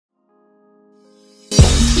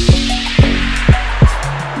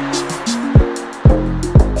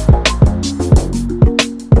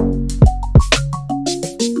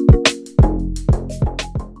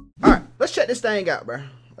thing out, bro.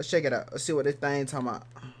 Let's check it out. Let's see what this thing talking about.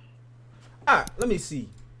 All right, let me see.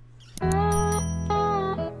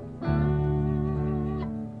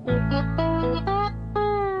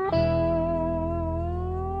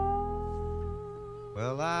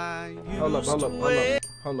 Well, I hold up,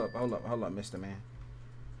 Mr. Man.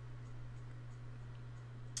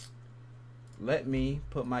 Let me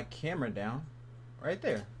put my camera down right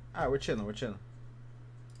there. All right, we're chilling.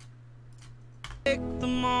 Take the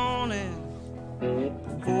morning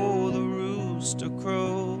before the rooster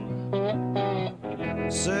crows,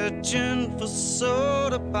 searching for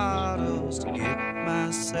soda bottles to get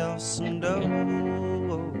myself some dough.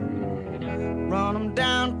 Run 'em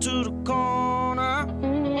down to the corner,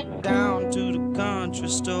 down to the country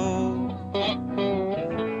store,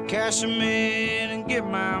 cash 'em in and give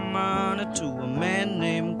my money to a man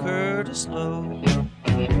named Curtis Loew.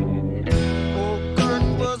 Oh, Kurt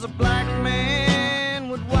was a black man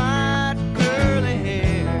with white curly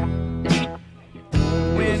hair.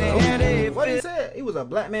 When he had a what he said? He was a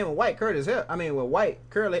black man with white Curtis hair. I mean, with white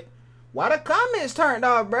curly. Why the comments turned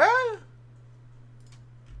off, bruh?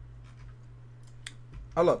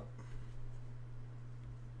 Hold up.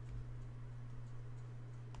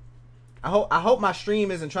 I hope my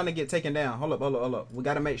stream isn't trying to get taken down. Hold up. We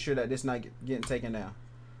got to make sure that this not getting taken down.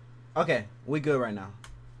 Okay, we good right now.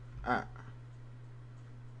 All right.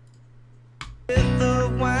 With the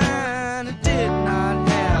wine, I did not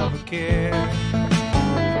have a care.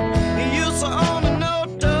 He used to own a no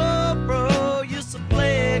dobro, used to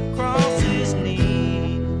play across his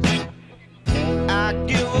knees. I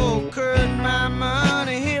give old Kurt my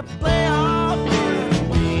money, he'll play all day for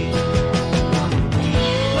me.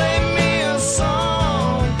 Play me a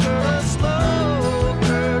song, Curtis Loew,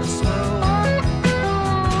 Curtis Loew.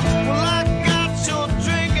 Well, I got your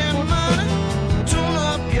drinking money, tune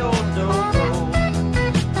up your dobro.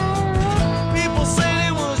 People said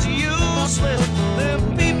it was useless, them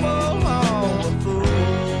people all were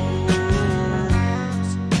fools.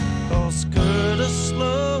 'Cause Curtis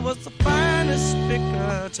Loew was the finest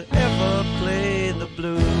speaker to ever play the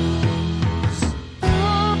blues.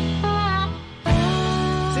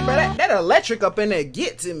 See, but that electric up in there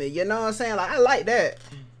get to me. You know what I'm saying? Like, I like that.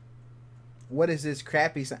 What is this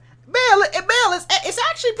crappy sound? Bell, it's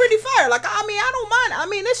actually pretty fire. Like, I mean, I don't mind. I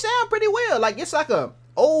mean, it sounds pretty well. Like, it's like a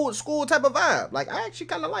old school type of vibe. Like, I actually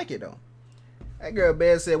kind of like it, though. That girl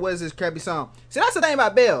Bell said, what is this crappy song? See, that's the thing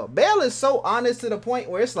about Bell. Bell is so honest to the point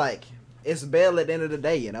where it's like, it's Bell at the end of the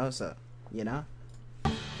day, you know? So, you know?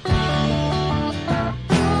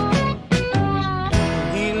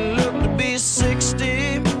 He looked to be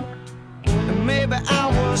 60, and maybe I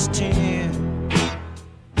was 10.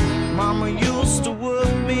 Mama used to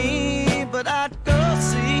work me, but I'd go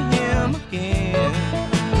see him again.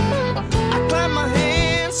 I clap my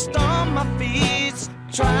hands, stomp my feet,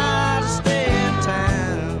 try to stay in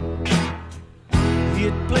town.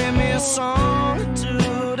 He'd play me a song or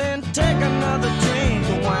two, then take another drink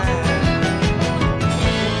of wine.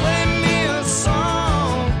 Play me a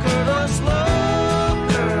song, Curtis Loew,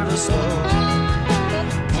 Curtis Loew.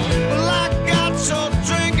 Well, I got your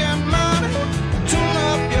drinking money, tune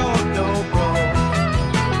up your dobro.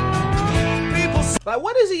 People say, Like,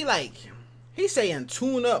 what is he like? He's saying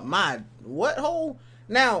tune up my what hole?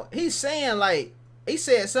 Now, he's saying like, he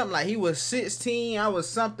said something like he was 16, I was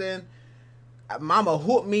something. Mama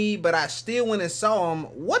hooked me, but I still went and saw him.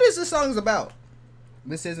 What is this song's about?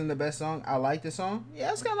 This isn't the best song. I like this song.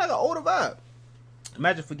 Yeah, it's kind of like an older vibe.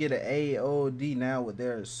 Imagine forget an AOD now with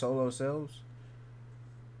their solo selves.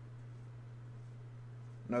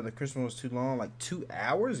 Another Christmas was too long, like 2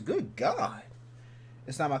 hours. Good God,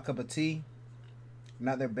 it's not my cup of tea.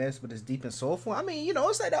 Not their best, but it's deep and soulful. I mean, you know,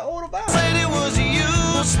 it's like that older vibe. said it was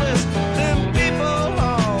useless, them people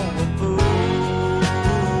all were fools.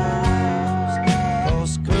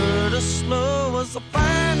 'Cause Curtis Loew was the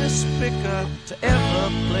finest speaker to ever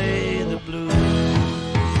play the blues.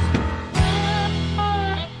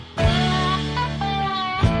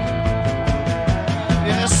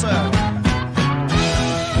 Yes, sir.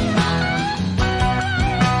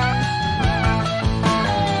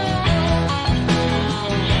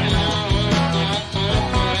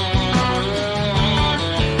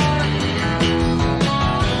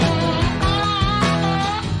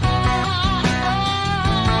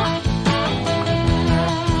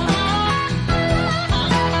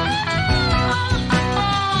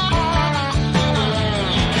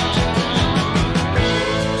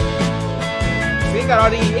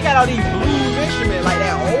 He got all these blues instruments, like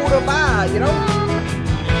that older vibe, you know?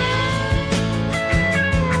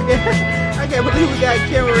 I can't believe we got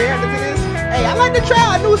camera reacting to this. Hey, I like to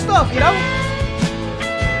try out new stuff, you know?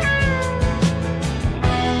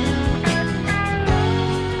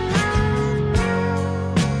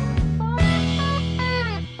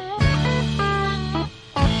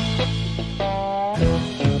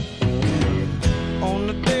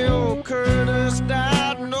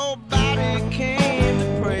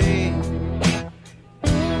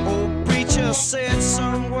 just said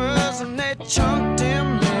some words and they chunked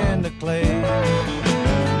him in the clay.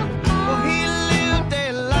 Well, he lived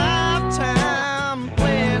a lifetime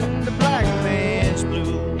playing the black man's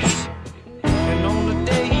blues, and on the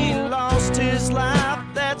day he lost his life,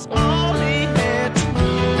 that's all he had to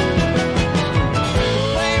do.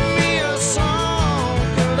 Play me a song,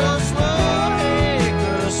 Curtis Loew, hey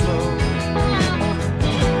Curtis Loew.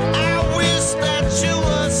 I wish that you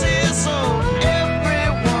was here so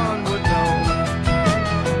everyone would know.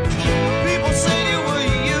 People say you were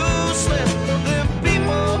useless, then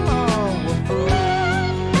people were fools.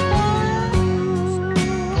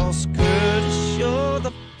 'Cause Curtis, you're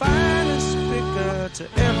the finest picker to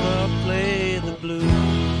ever play the blues.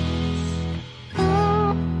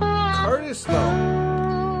 Curtis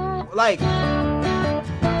though, like,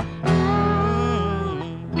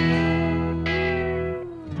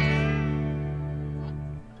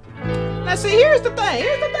 now see, here's the thing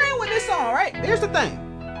with this song, right? Here's the thing.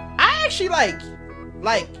 I actually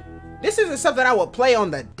like, this isn't something I would play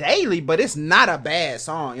on the daily, but it's not a bad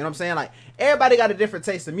song. You know what I'm saying? Like, everybody got a different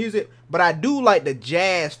taste of music, but I do like the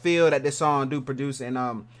jazz feel that this song do produce, and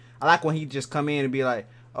I like when he just come in and be like,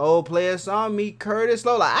 "Oh, play a song, me Curtis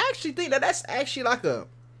Loew." Like, I actually think that that's actually like a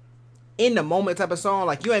in the moment type of song.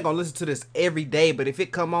 Like, you ain't gonna listen to this every day, but if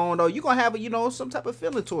it come on though, you gonna have, you know, some type of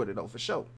feeling toward it though, for sure.